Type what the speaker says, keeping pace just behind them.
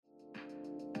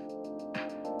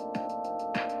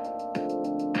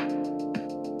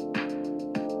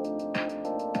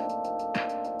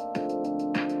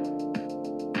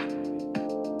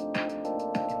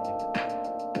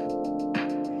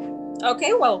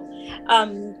Okay, well,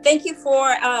 thank you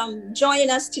for joining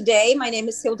us today. My name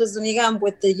is Hilda Zuniga. I'm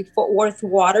with the Fort Worth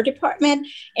Water Department,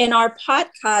 and our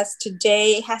podcast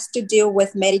today has to deal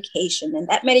with medication, and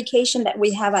that medication that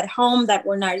we have at home that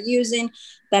we're not using,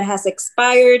 that has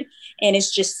expired, and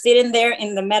it's just sitting there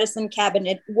in the medicine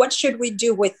cabinet. What should we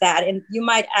do with that? And you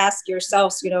might ask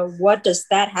yourselves, what does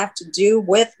that have to do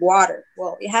with water?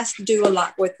 Well, it has to do a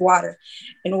lot with water,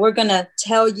 and we're going to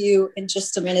tell you in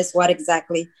just a minute what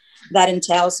exactly that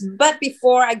entails. But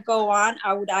before I go on,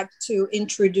 I would like to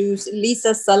introduce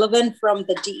Lisa Sullivan from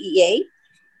the DEA.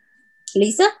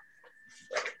 Lisa?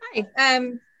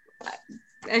 Hi.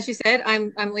 As you said,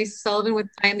 I'm Lisa Sullivan.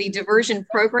 I'm the Diversion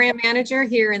Program Manager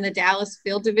here in the Dallas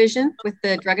Field Division with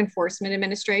the Drug Enforcement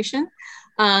Administration.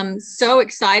 So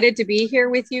excited to be here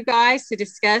with you guys to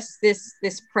discuss this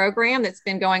program that's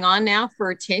been going on now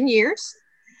for 10 years.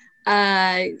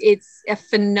 It's a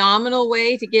phenomenal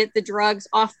way to get the drugs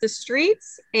off the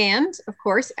streets and, of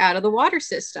course, out of the water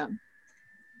system.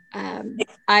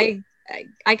 I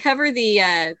cover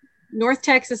the North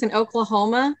Texas and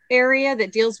Oklahoma area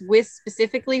that deals with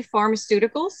specifically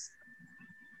pharmaceuticals.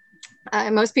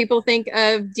 Most people think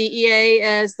of DEA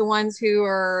as the ones who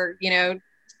are,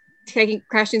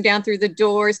 crashing down through the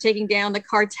doors, taking down the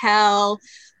cartel.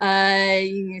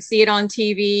 You see it on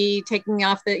TV, taking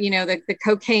off the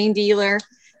cocaine dealer.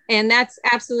 And that's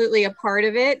absolutely a part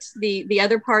of it. The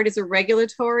other part is a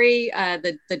regulatory,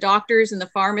 the doctors and the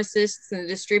pharmacists and the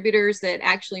distributors that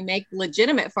actually make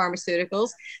legitimate pharmaceuticals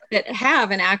that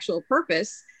have an actual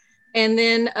purpose. And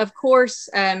then, of course,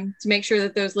 to make sure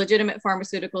that those legitimate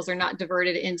pharmaceuticals are not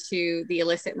diverted into the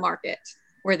illicit market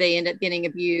where they end up getting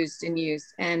abused and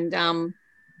used. And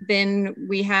then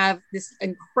we have this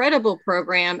incredible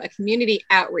program, a community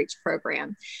outreach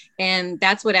program. And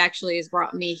that's what actually has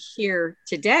brought me here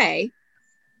today.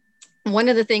 One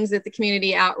of the things that the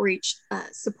community outreach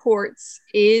supports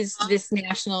is this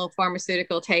National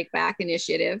Pharmaceutical Take Back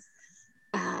Initiative.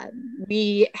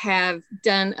 We have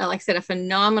done, like I said, a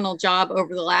phenomenal job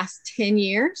over the last 10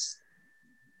 years.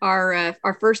 Our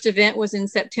first event was in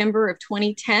September of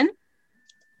 2010.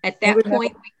 At that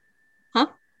point,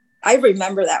 I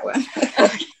remember that one.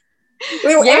 Yes.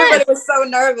 Everybody was so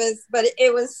nervous, but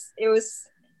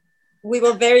we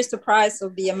were very surprised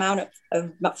of the amount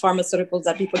of pharmaceuticals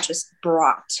that people just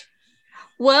brought.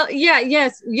 Well,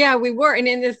 we were. And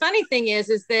then the funny thing is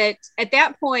that at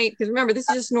that point, because remember, this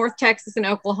is just North Texas and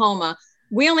Oklahoma,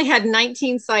 we only had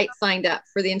 19 sites signed up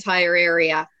for the entire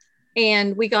area.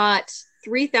 And we got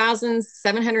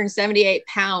 3,778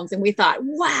 pounds. And we thought,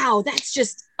 wow, that's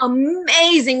just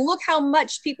amazing. Look how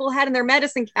much people had in their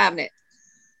medicine cabinet.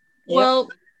 Yep.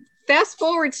 Well, fast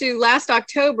forward to last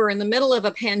October in the middle of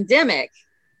a pandemic,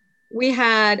 we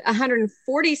had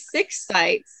 146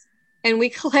 sites and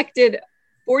we collected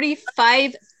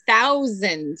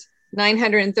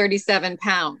 45,937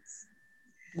 pounds.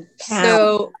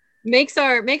 So makes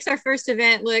our first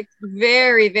event look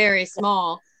very, very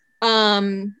small.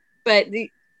 But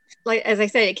as I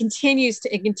said, it continues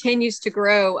to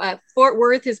grow. Fort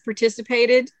Worth has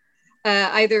participated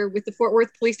either with the Fort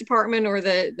Worth Police Department or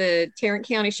the Tarrant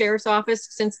County Sheriff's Office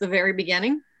since the very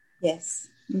beginning. Yes.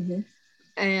 Mm-hmm.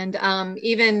 And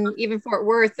even Fort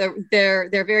Worth, their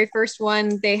very first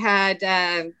one, they had,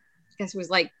 I guess it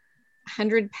was like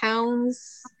 100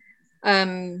 pounds.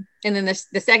 And then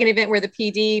the second event where the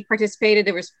PD participated,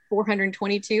 there was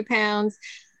 422 pounds.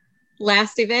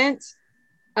 Last event,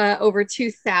 over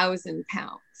 2,000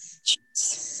 pounds.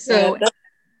 So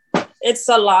it's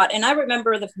a lot. And I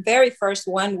remember the very first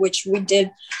one, which we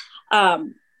did,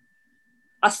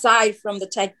 aside from the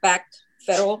Take Back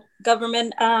federal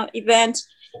government event,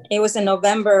 it was in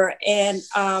November. And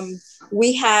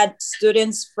we had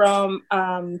students from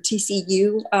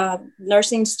TCU,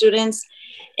 nursing students,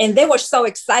 and they were so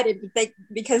excited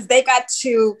because they got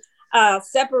to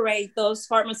separate those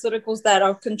pharmaceuticals that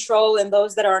are controlled and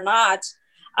those that are not.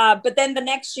 But then the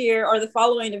next year or the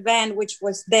following event, which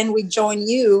was then we join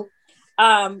you,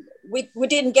 we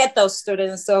didn't get those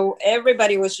students. So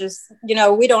everybody was just,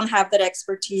 we don't have that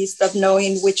expertise of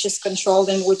knowing which is controlled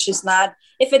and which is not.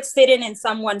 If it's sitting in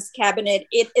someone's cabinet,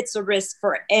 it's a risk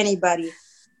for anybody,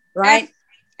 right?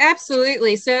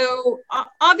 Absolutely. So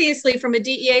obviously from a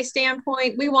DEA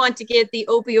standpoint, we want to get the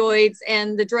opioids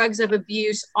and the drugs of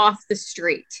abuse off the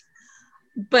street.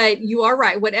 But you are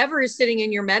right. Whatever is sitting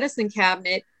in your medicine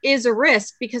cabinet is a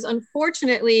risk because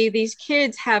unfortunately, these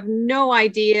kids have no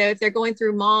idea if they're going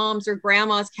through mom's or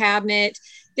grandma's cabinet.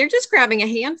 They're just grabbing a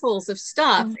handfuls of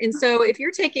stuff. Mm-hmm. And so if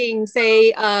you're taking,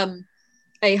 say,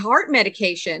 a heart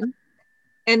medication,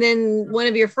 and then one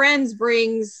of your friends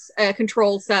brings a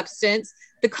controlled substance,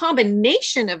 the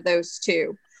combination of those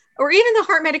two, or even the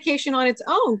heart medication on its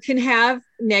own, can have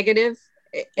negative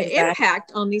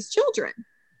impact on these children.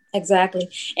 Exactly.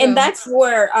 And that's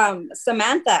where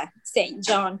Samantha St.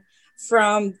 John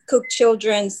from Cook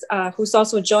Children's, who's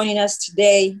also joining us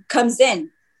today, comes in.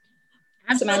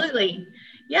 Absolutely. Samantha.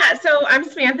 Yeah, so I'm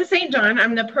Samantha St. John.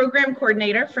 I'm the program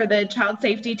coordinator for the child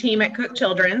safety team at Cook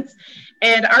Children's.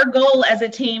 And our goal as a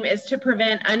team is to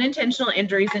prevent unintentional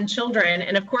injuries in children.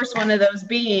 And of course, one of those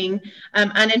being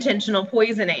unintentional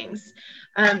poisonings.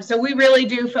 So we really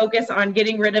do focus on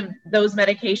getting rid of those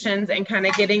medications and kind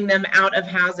of getting them out of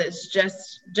houses,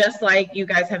 just like you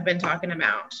guys have been talking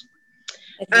about.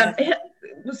 Exactly.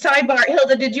 Sidebar,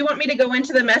 Hilda, did you want me to go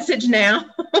into the message now?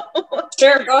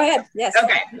 Sure, go ahead. Yes.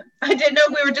 Okay. I didn't know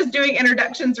if we were just doing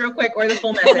introductions real quick or the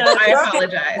full message. I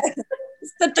apologize.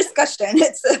 It's a discussion.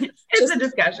 It's a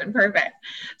discussion. Perfect.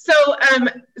 So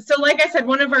like I said,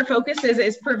 one of our focuses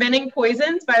is preventing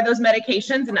poisons by those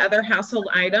medications and other household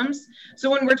items. So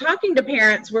when we're talking to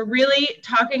parents, we're really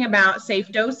talking about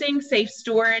safe dosing, safe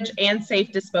storage, and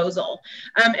safe disposal.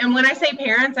 And when I say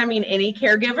parents, I mean any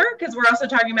caregiver, because we're also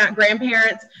talking about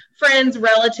grandparents, friends,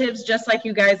 relatives, just like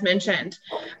you guys mentioned.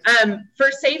 For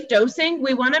safe dosing,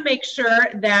 we want to make sure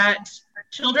that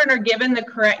children are given the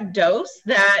correct dose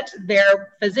that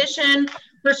their physician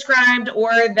prescribed, or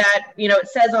that, it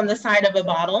says on the side of a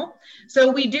bottle.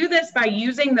 So we do this by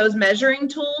using those measuring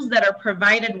tools that are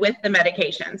provided with the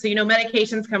medication. So,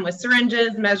 medications come with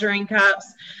syringes, measuring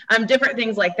cups, different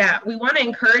things like that. We want to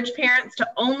encourage parents to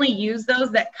only use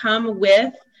those that come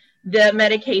with the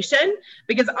medication,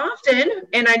 because often,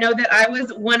 and I know that I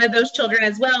was one of those children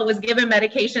as well, was given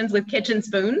medications with kitchen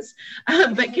spoons,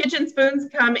 but kitchen spoons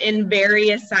come in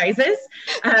various sizes.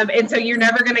 And so you're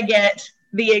never going to get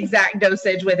the exact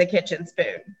dosage with a kitchen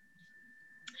spoon.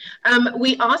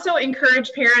 We also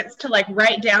encourage parents to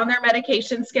write down their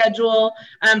medication schedule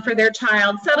for their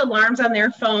child, set alarms on their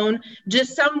phone,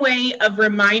 just some way of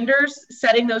reminders,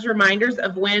 setting those reminders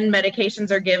of when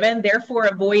medications are given, therefore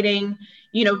avoiding,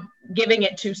 giving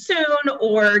it too soon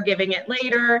or giving it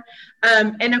later.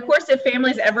 And of course, if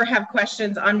families ever have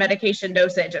questions on medication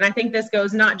dosage, and I think this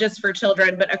goes not just for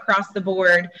children, but across the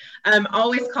board,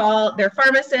 always call their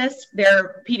pharmacist,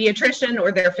 their pediatrician,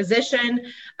 or their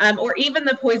physician, or even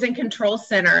the Poison Control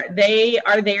Center. They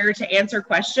are there to answer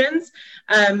questions,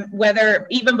 whether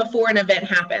even before an event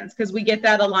happens, because we get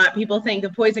that a lot. People think the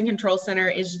Poison Control Center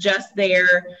is just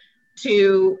there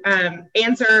to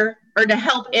answer or to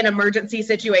help in emergency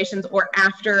situations or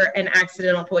after an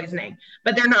accidental poisoning,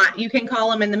 but they're not. You can call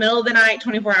them in the middle of the night,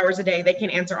 24 hours a day. They can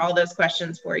answer all those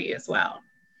questions for you as well.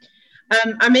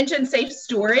 I mentioned safe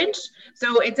storage.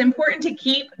 So it's important to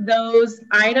keep those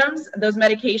items, those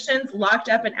medications, locked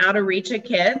up and out of reach of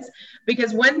kids,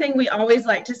 because one thing we always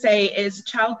like to say is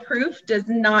child-proof does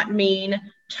not mean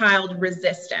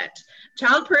child-resistant.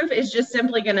 Child-proof is just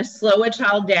simply going to slow a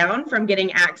child down from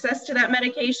getting access to that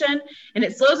medication, and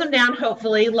it slows them down,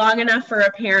 hopefully, long enough for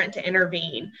a parent to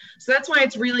intervene. So that's why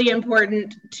it's really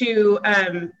important to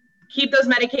keep those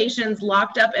medications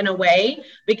locked up and away,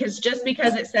 because just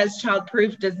because it says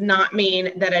child-proof does not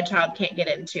mean that a child can't get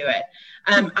into it.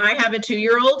 I have a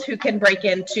 2-year-old who can break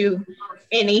into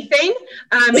anything,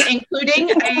 including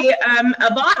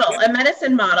a bottle, a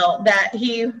medicine bottle that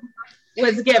he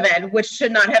was given, which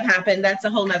should not have happened. That's a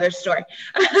whole nother story.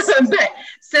 But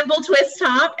simple twist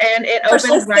top and it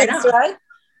opens right up. Right?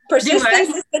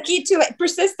 Persistence is the key to it.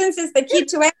 Persistence is the key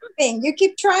to everything. You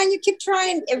keep trying,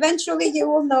 eventually you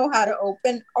will know how to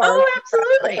open. Oh,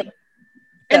 absolutely.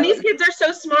 And these kids are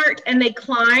so smart, and they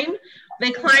climb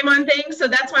on things. So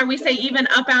that's why we say even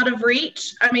up out of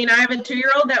reach. I mean, I have a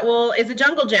 2-year-old that is a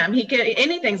jungle gym.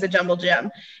 Anything's a jungle gym.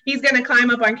 He's going to climb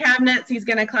up on cabinets. He's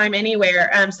going to climb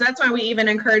anywhere. So that's why we even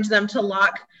encourage them to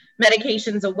lock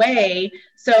medications away.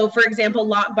 So for example,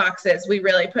 lock boxes, we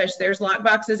really push. There's lock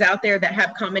boxes out there that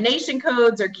have combination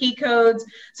codes or key codes.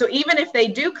 So even if they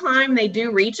do climb, they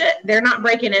do reach it, they're not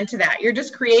breaking into that. You're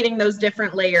just creating those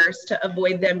different layers to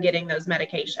avoid them getting those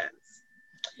medications.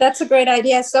 That's a great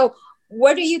idea. So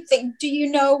what do you think? Do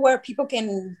you know where people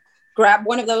can grab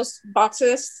one of those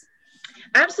boxes?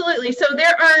 Absolutely. So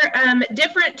there are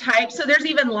different types. So there's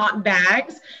even lock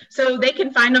bags. So they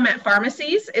can find them at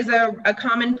pharmacies is a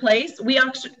common place. We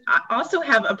also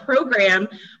have a program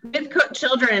with Cook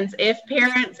Children's. If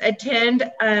parents attend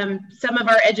some of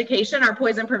our education, our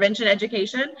poison prevention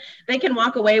education, they can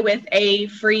walk away with a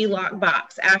free lock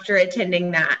box after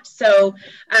attending that. So,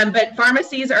 but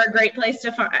pharmacies are a great place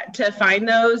to find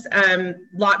those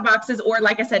lock boxes, or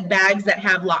like I said, bags that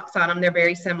have locks on them. They're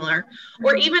very similar.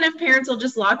 Or even if parents will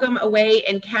just lock them away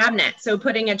in cabinets. So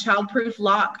putting a child-proof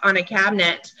lock on a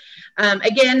cabinet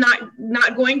Again,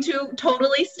 not going to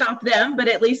totally stop them, but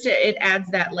at least it adds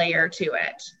that layer to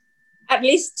it. At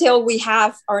least till we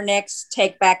have our next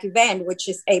Take Back event, which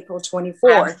is April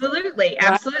 24th. Absolutely,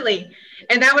 absolutely.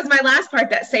 And that was my last part,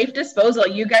 that safe disposal.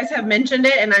 You guys have mentioned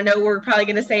it, and I know we're probably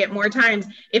going to say it more times.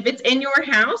 If it's in your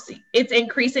house, it's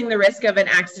increasing the risk of an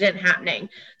accident happening.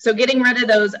 So getting rid of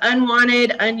those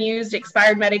unwanted, unused,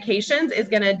 expired medications is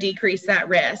going to decrease that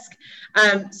risk.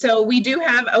 So we do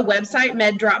have a website,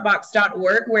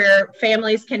 meddropbox.org, where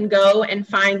families can go and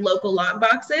find local lock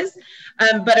boxes.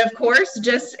 But of course,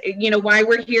 just, why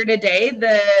we're here today,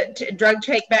 the Drug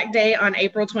Take Back Day on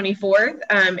April 24th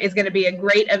is going to be a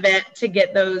great event to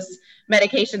get those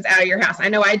medications out of your house. I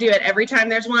know I do it every time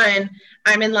there's one.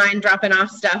 I'm in line dropping off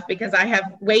stuff because I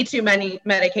have way too many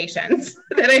medications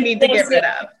that I need to get rid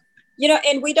of.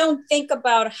 And we don't think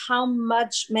about how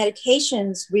much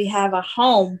medications we have at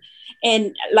home.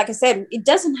 And like I said, it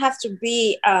doesn't have to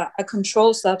be a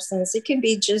controlled substance. It can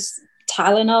be just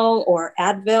Tylenol or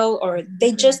Advil, or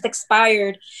they just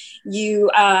expired. You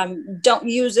don't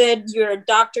use it. Your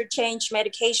doctor changed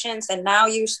medications and now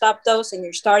you stop those and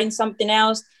you're starting something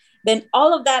else. Then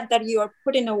all of that you are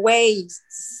putting away,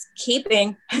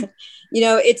 keeping,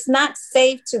 it's not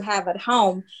safe to have at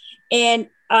home. And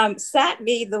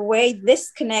sadly, the way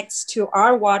this connects to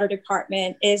our water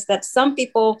department is that some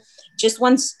people just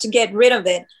wants to get rid of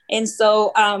it. And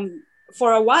so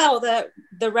for a while, the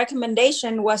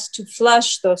recommendation was to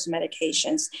flush those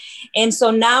medications. And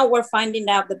so now we're finding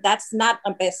out that that's not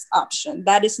a best option.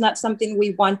 That is not something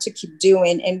we want to keep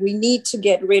doing. And we need to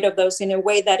get rid of those in a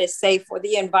way that is safe for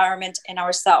the environment and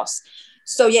ourselves.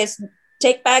 So yes,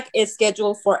 Take Back is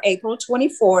scheduled for April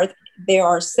 24th. There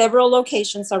are several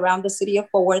locations around the city of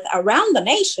Fort Worth, around the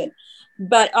nation,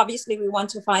 but obviously we want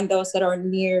to find those that are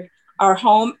near our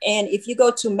home. And if you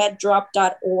go to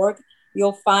meddrop.org,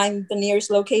 you'll find the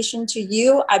nearest location to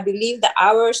you. I believe the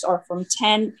hours are from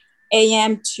 10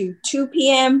 a.m. to 2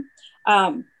 p.m.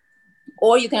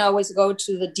 Or you can always go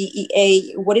to the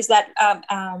DEA. What is that?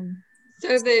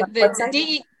 So the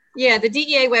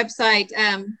DEA website,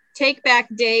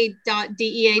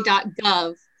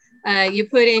 takebackday.dea.gov. You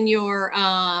put in your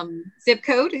zip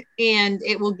code and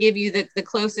it will give you the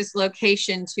closest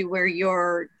location to where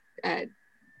your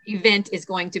event is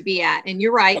going to be at. And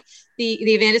you're right, the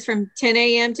event is from 10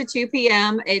 a.m. to 2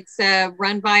 p.m. It's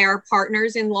run by our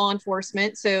partners in law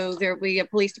enforcement. So there will be a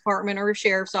police department or a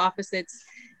sheriff's office that's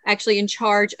actually in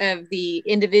charge of the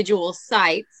individual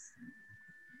sites.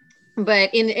 But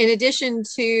in addition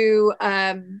to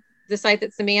the site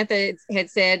that Samantha had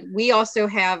said, we also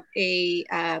have a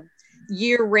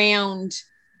year-round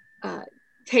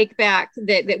take back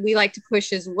that we like to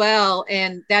push as well.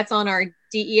 And that's on our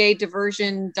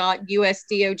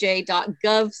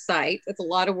deadiversion.usdoj.gov site. That's a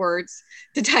lot of words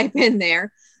to type in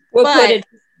there. We'll put it.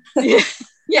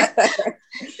 Yeah.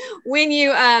 When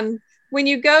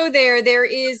you go there,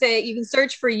 you can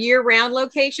search for year-round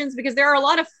locations because there are a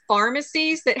lot of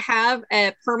pharmacies that have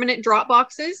permanent drop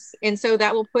boxes. And so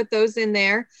that will put those in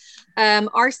there.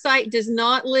 Our site does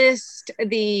not list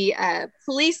the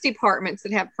police departments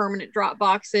that have permanent drop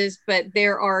boxes, but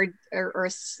there are a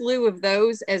slew of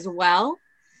those as well.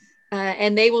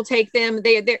 And they will take them.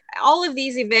 All of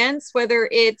these events, whether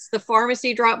it's the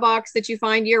pharmacy drop box that you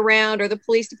find year round or the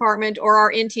police department or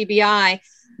our NTBI,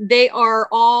 they are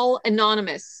all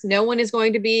anonymous. No one is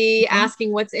going to be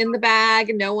asking what's in the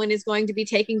bag. No one is going to be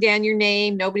taking down your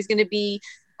name. Nobody's going to be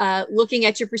looking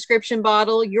at your prescription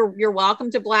bottle. You're welcome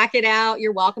to black it out.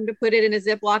 You're welcome to put it in a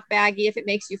Ziploc baggie if it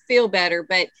makes you feel better.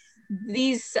 But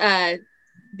these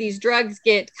drugs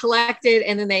get collected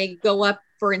and then they go up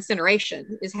for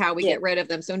incineration is how we get rid of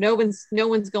them. So no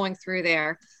one's going through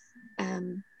there.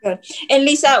 Good. And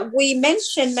Lisa, we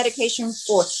mentioned medication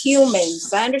for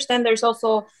humans. I understand there's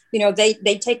also,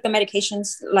 they take the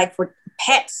medications like for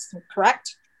pets,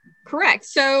 correct? Correct.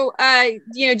 So,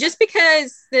 just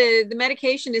because the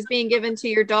medication is being given to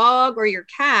your dog or your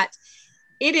cat,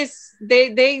 it is,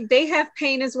 they have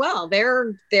pain as well.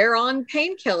 They're on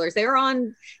painkillers.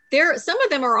 Some of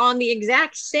them are on the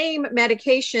exact same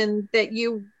medication that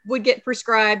you would get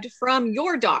prescribed from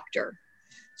your doctor.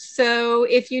 So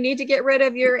if you need to get rid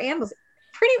of your animals,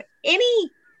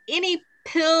 any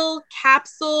pill,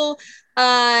 capsule,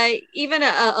 even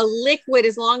a liquid,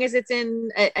 as long as it's in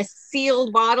a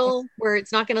sealed bottle where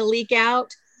it's not going to leak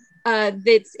out,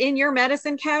 that's in your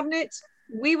medicine cabinet,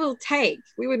 we will take.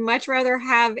 We would much rather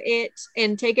have it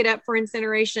and take it up for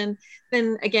incineration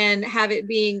than, again, have it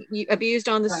being abused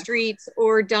on the streets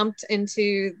or dumped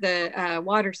into the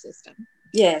water system.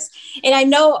 Yes. And I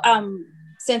know,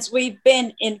 since we've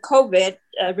been in COVID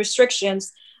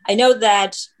restrictions, I know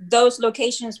that those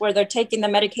locations where they're taking the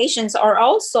medications are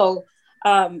also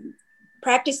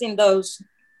practicing those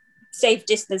safe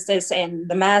distances and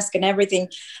the mask and everything.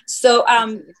 So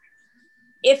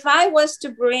if I was to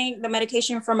bring the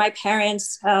medication for my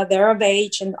parents, they're of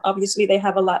age and obviously they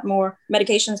have a lot more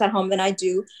medications at home than I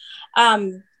do,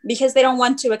 because they don't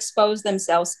want to expose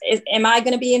themselves. Am I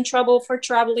going to be in trouble for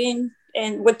traveling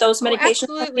and with those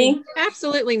medications?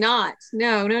 Absolutely not.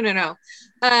 No.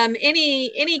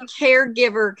 Any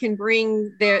caregiver can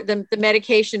bring the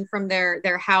medication from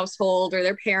their household or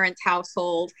their parents'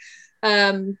 household.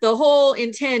 The whole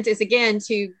intent is, again,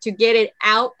 to get it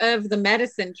out of the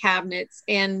medicine cabinets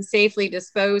and safely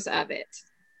dispose of it.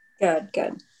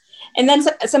 Good. And then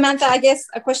Samantha, I guess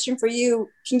a question for you.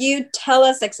 Can you tell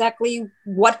us exactly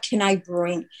what can I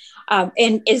bring?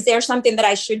 And is there something that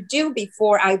I should do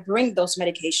before I bring those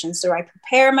medications? Do I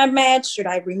prepare my meds? Should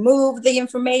I remove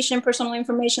the personal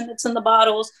information that's in the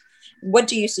bottles? What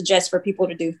do you suggest for people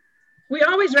to do? We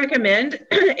always recommend,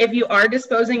 if you are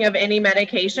disposing of any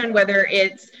medication, whether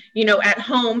it's, at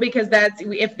home, because that's,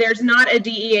 if there's not a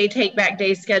DEA take back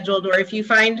day scheduled, or if you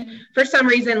find for some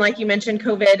reason, like you mentioned,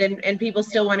 COVID and people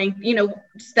still wanting,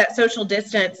 that social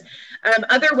distance,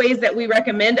 other ways that we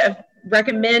recommend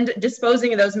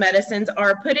disposing of those medicines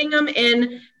are putting them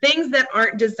in things that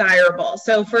aren't desirable.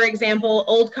 So for example,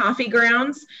 old coffee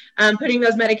grounds, putting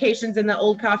those medications in the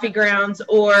old coffee grounds,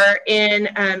 or in,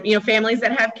 families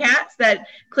that have cats, that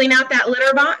clean out that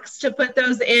litter box, to put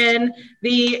those in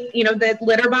the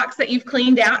litter box that you've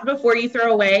cleaned out before you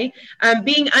throw away,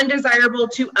 being undesirable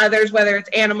to others, whether it's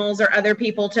animals or other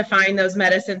people, to find those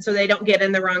medicines so they don't get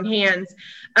in the wrong hands.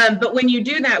 But when you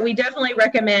do that, we definitely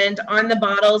recommend on the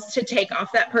bottles to take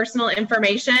off that personal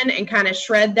information and kind of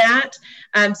shred that.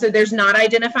 So there's not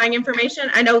identifying information.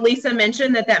 I know Lisa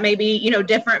mentioned that may be,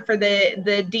 different for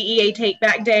the DEA take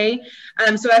back day.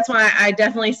 So that's why I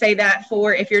definitely say that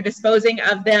for if you're disposing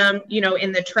of them,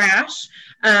 in the trash,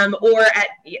 or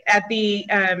at the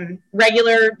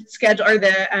regular schedule, or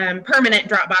the permanent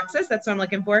drop boxes. That's what I'm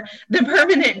looking for. The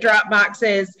permanent drop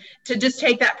boxes, to just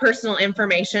take that personal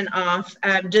information off,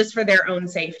 just for their own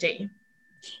safety.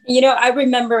 I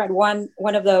remember at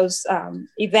one of those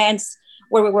events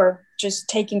where we were just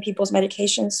taking people's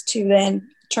medications to then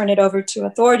turn it over to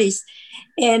authorities.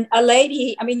 And a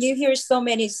lady, you hear so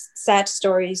many sad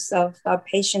stories of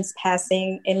patients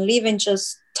passing and leaving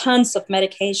just tons of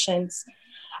medications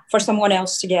for someone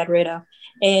else to get rid of.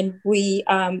 And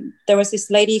there was this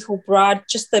lady who brought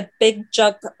just a big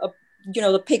jug of,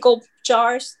 the pickle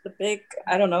jars, the big,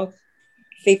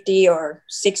 50 or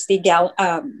 60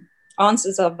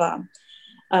 ounces of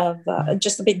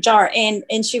just a big jar.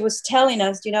 And she was telling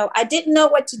us, I didn't know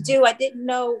what to do. I didn't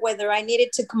know whether I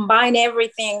needed to combine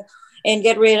everything and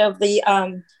get rid of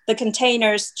the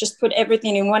containers, just put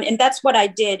everything in one. And that's what I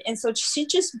did. And so she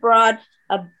just brought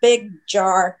a big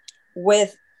jar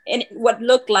with what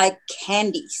looked like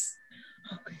candies.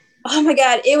 Okay. Oh my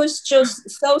God, it was just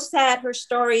so sad. Her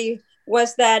story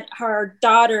was that her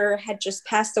daughter had just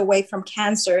passed away from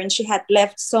cancer and she had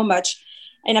left so much.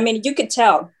 And you could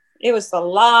tell it was a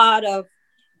lot of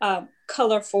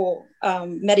colorful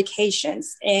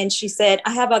medications. And she said,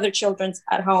 I have other children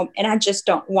at home and I just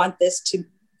don't want this to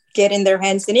get in their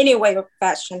hands in any way or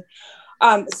fashion.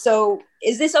 So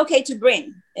is this okay to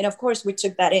bring? And of course we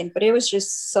took that in, but it was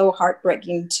just so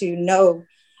heartbreaking to know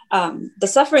the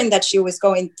suffering that she was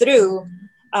going through.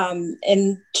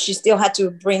 And she still had to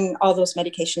bring all those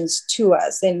medications to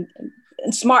us, and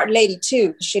smart lady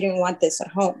too. She didn't want this at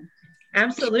home.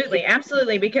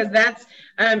 Absolutely. Because that's,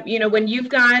 when you've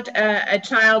got a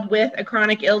child with a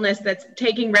chronic illness that's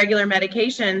taking regular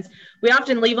medications, we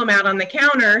often leave them out on the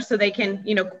counter so they can,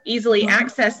 easily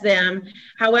access them.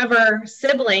 However,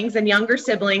 siblings and younger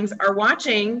siblings are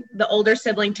watching the older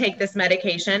sibling take this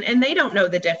medication and they don't know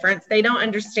the difference. They don't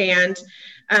understand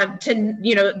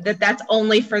that's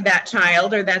only for that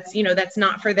child, or that's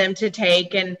not for them to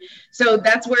take. And so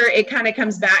that's where it kind of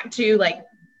comes back to, like,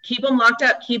 keep them locked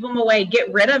up, keep them away,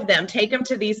 get rid of them, take them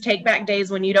to these take back days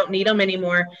when you don't need them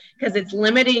anymore, because it's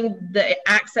limiting the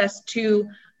access to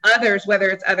others,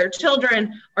 whether it's other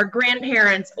children or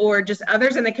grandparents or just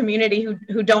others in the community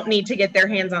who don't need to get their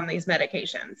hands on these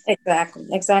medications. Exactly.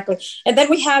 And then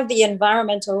we have the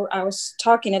environmental. I was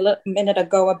talking a minute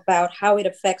ago about how it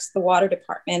affects the water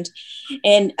department,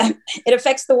 and it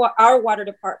affects our water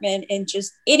department and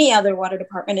just any other water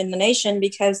department in the nation,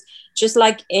 because just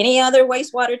like any other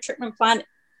wastewater treatment plant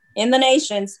in the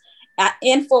nations,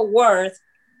 in Fort Worth,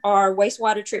 our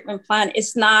wastewater treatment plant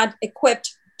is not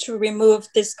equipped to remove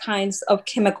these kinds of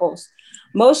chemicals.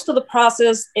 Most of the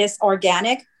process is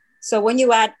organic. So when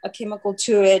you add a chemical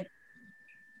to it,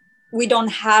 we don't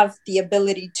have the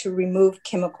ability to remove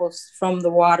chemicals from the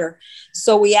water.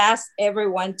 So we ask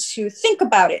everyone to think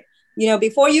about it. You know,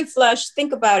 before you flush,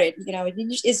 think about it. You know,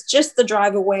 it's just the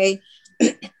drive away.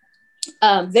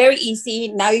 Very easy.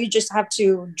 Now you just have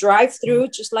to drive through,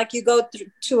 just like you go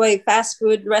to a fast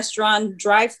food restaurant,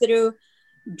 drive through,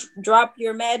 drop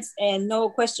your meds, and no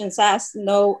questions asked,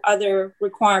 no other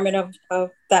requirement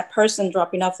of that person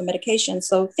dropping off the medication.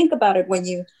 So think about it when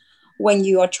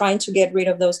you are trying to get rid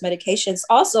of those medications.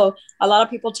 Also, a lot of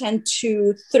people tend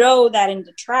to throw that in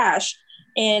the trash.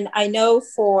 And I know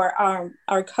for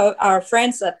our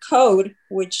friends at Code,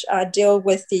 which deal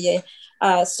with the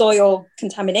soil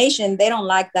contamination, they don't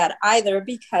like that either,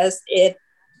 because it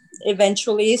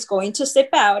eventually is going to sip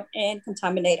out and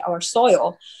contaminate our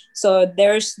soil. So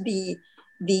there's the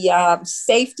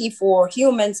safety for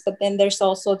humans, but then there's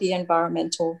also the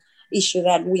environmental issue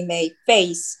that we may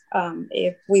face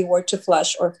if we were to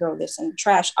flush or throw this in the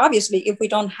trash. Obviously, if we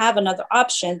don't have another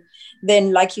option,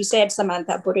 then like you said,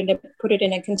 Samantha, put it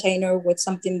in a container with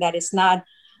something that is not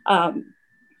a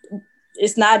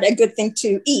good thing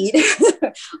to eat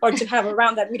or to have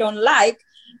around that we don't like,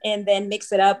 and then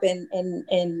mix it up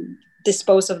and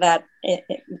dispose of that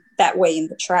way in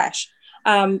the trash.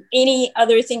 Any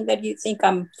other thing that you think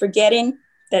I'm forgetting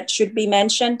that should be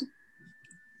mentioned?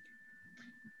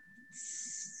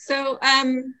 So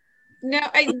no,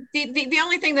 the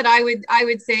only thing that I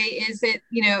would say is that,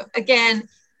 you know, again,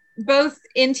 both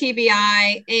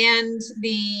NTBI and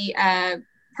the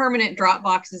permanent drop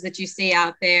boxes that you see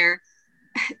out there,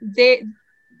 the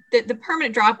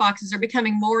permanent drop boxes are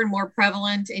becoming more and more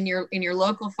prevalent in your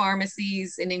local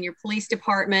pharmacies and in your police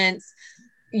departments.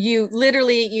 You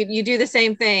literally, you do the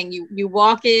same thing. You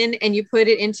walk in and you put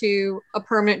it into a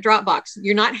permanent drop box.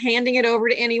 You're not handing it over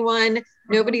to anyone.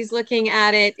 Nobody's looking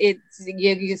at it.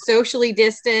 You socially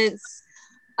distance.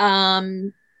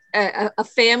 A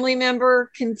family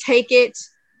member can take it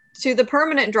to the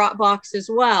permanent drop box as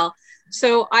well.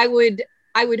 So I would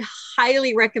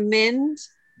highly recommend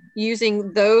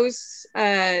using those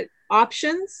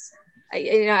options.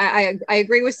 I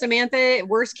agree with Samantha.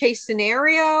 Worst case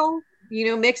scenario, you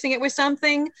know, mixing it with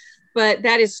something, but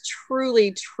that is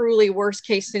truly, truly worst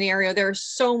case scenario. There are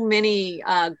so many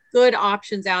good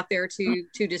options out there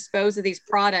to dispose of these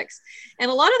products. And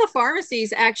a lot of the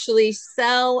pharmacies actually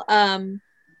sell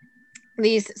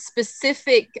these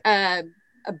specific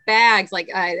bags, like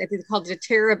I think they're called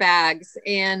Doterra bags,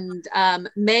 and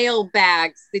mail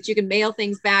bags that you can mail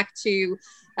things back to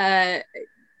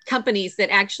companies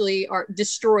that actually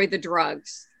destroy the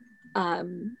drugs.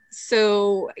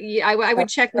 So yeah, I would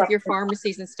check with your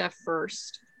pharmacies and stuff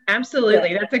first.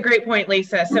 Absolutely. That's a great point,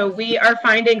 Lisa. So we are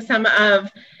finding some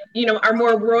of, you know, our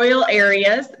more rural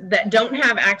areas that don't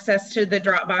have access to the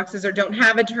drop boxes or don't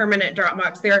have a permanent drop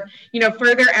box. They're, you know,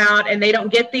 further out and they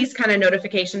don't get these kind of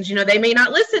notifications. You know, they may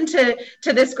not listen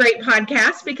to this great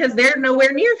podcast because they're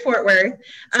nowhere near Fort Worth.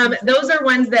 Those are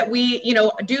ones that we, you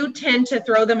know, do tend to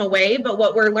throw them away. But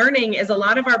what we're learning is a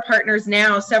lot of our partners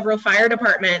now, several fire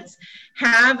departments,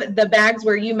 have the bags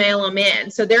where you mail them in.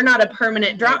 So they're not a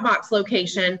permanent drop box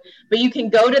location, but you can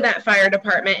go to that fire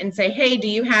department and say, hey, do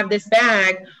you have this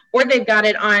bag? Or they've got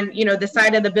it on, you know, the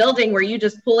side of the building where you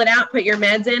just pull it out, put your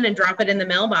meds in and drop it in the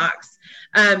mailbox.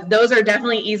 Those are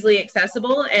definitely easily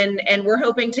accessible. And we're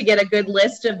hoping to get a good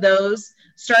list of those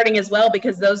starting as well,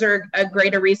 because those are a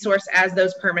greater resource as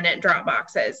those permanent drop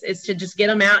boxes, is to just get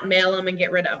them out and mail them and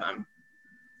get rid of them.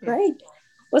 Great.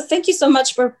 Well, thank you so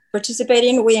much for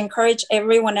participating. We encourage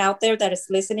everyone out there that is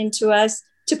listening to us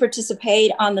to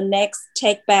participate on the next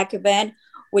Take Back event,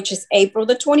 which is April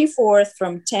the 24th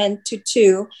from 10 to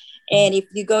 2. And if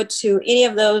you go to any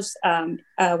of those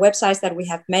websites that we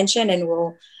have mentioned, and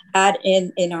we'll add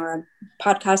in our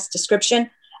podcast description,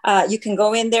 you can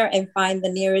go in there and find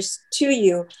the nearest to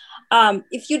you.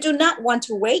 If you do not want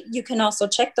to wait, you can also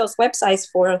check those websites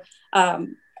for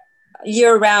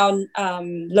year-round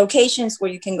locations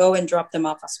where you can go and drop them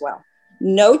off as well.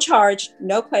 No charge,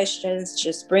 no questions,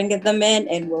 just bring them in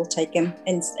and we'll take them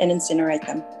and incinerate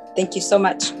them. Thank you so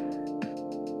much.